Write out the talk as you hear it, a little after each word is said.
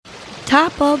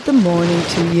Top of the morning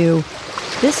to you.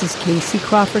 This is Casey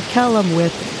Crawford Kellum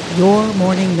with Your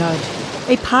Morning Nudge,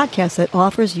 a podcast that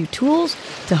offers you tools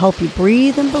to help you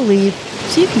breathe and believe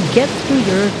so you can get through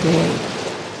your day.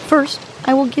 First,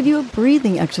 I will give you a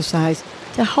breathing exercise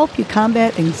to help you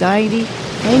combat anxiety,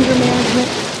 anger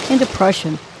management, and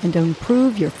depression, and to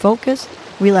improve your focus,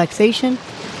 relaxation,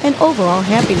 and overall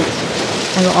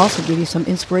happiness. I will also give you some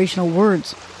inspirational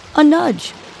words, a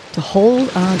nudge, to hold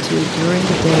on to during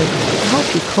the day to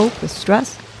help you cope with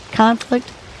stress, conflict,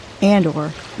 and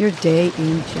or your day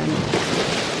in general.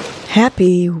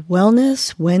 Happy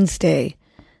Wellness Wednesday.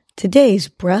 Today's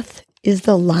breath is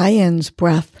the lion's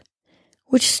breath,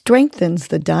 which strengthens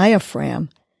the diaphragm,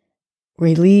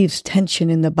 relieves tension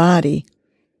in the body,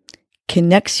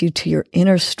 connects you to your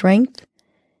inner strength,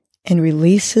 and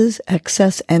releases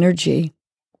excess energy.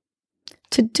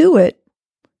 To do it,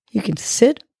 you can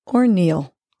sit or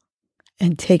kneel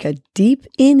and take a deep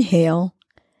inhale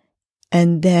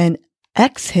and then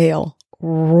exhale,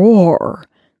 roar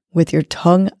with your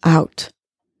tongue out.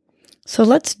 So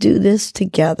let's do this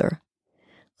together.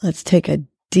 Let's take a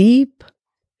deep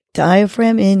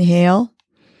diaphragm inhale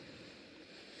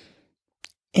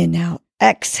and now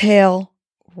exhale,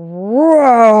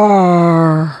 roar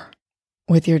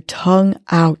with your tongue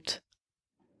out.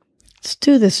 Let's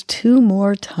do this 2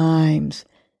 more times.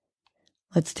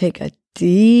 Let's take a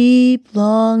deep,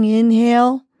 long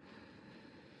inhale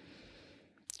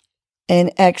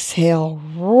and exhale,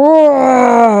 roar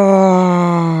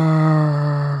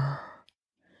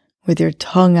with your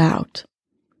tongue out.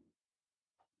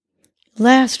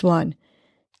 Last one.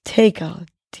 Take a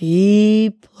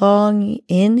deep, long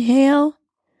inhale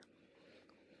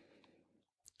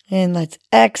and let's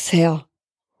exhale,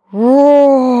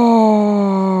 roar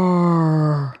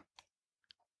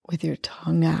with your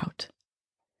tongue out.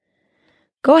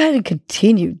 Go ahead and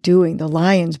continue doing the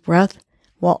lion's breath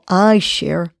while I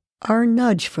share our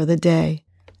nudge for the day.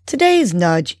 Today's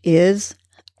nudge is,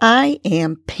 I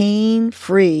am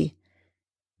pain-free.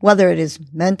 Whether it is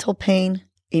mental pain,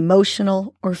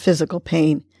 emotional, or physical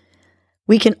pain,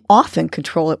 we can often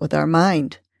control it with our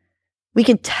mind. We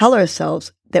can tell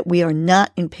ourselves that we are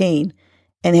not in pain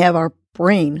and have our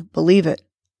brain believe it.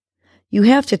 You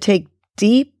have to take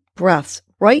deep breaths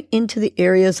right into the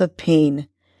areas of pain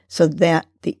so that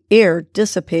the air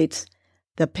dissipates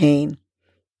the pain.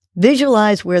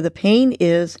 Visualize where the pain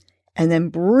is and then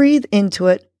breathe into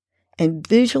it and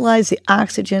visualize the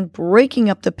oxygen breaking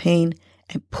up the pain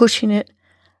and pushing it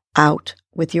out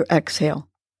with your exhale.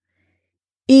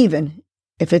 Even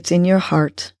if it's in your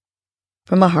heart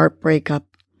from a heart breakup.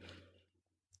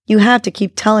 You have to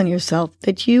keep telling yourself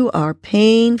that you are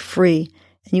pain-free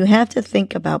and you have to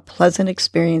think about pleasant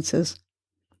experiences.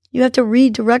 You have to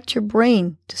redirect your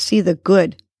brain to see the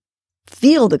good,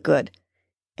 feel the good,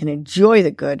 and enjoy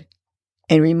the good,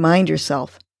 and remind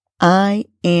yourself, I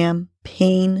am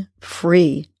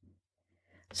pain-free.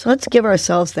 So let's give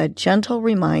ourselves that gentle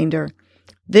reminder.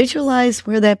 Visualize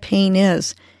where that pain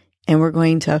is, and we're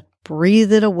going to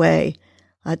breathe it away.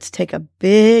 Let's take a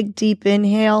big, deep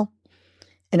inhale,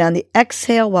 and on the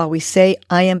exhale, while we say,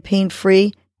 I am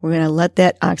pain-free, we're going to let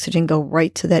that oxygen go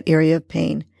right to that area of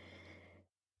pain.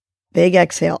 Big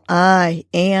exhale. I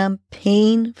am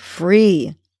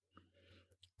pain-free.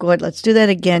 Good. Let's do that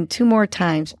again 2 more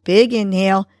times. Big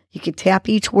inhale. You can tap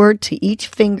each word to each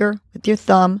finger with your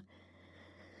thumb.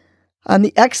 On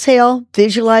the exhale,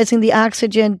 visualizing the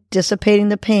oxygen dissipating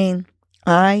the pain.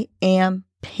 I am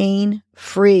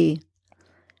pain-free.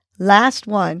 Last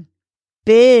one.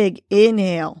 Big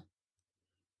inhale.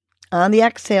 On the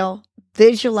exhale,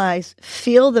 visualize,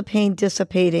 feel the pain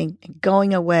dissipating and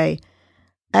going away.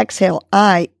 Exhale,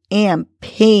 I am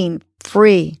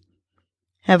pain-free.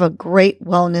 Have a great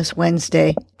Wellness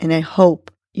Wednesday, and I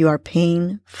hope you are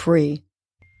pain-free.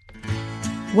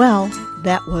 Well,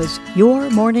 that was your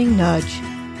morning nudge.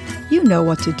 You know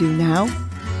what to do now.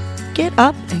 Get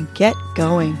up and get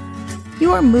going.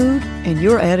 Your mood and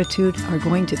your attitude are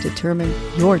going to determine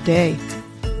your day.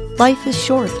 Life is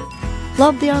short.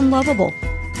 Love the unlovable.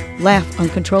 Laugh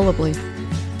uncontrollably.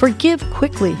 Forgive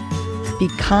quickly. Be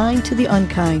kind to the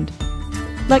unkind.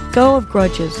 Let go of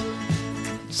grudges.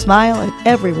 Smile at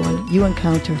everyone you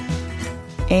encounter.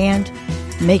 And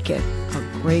make it a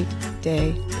great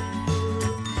day.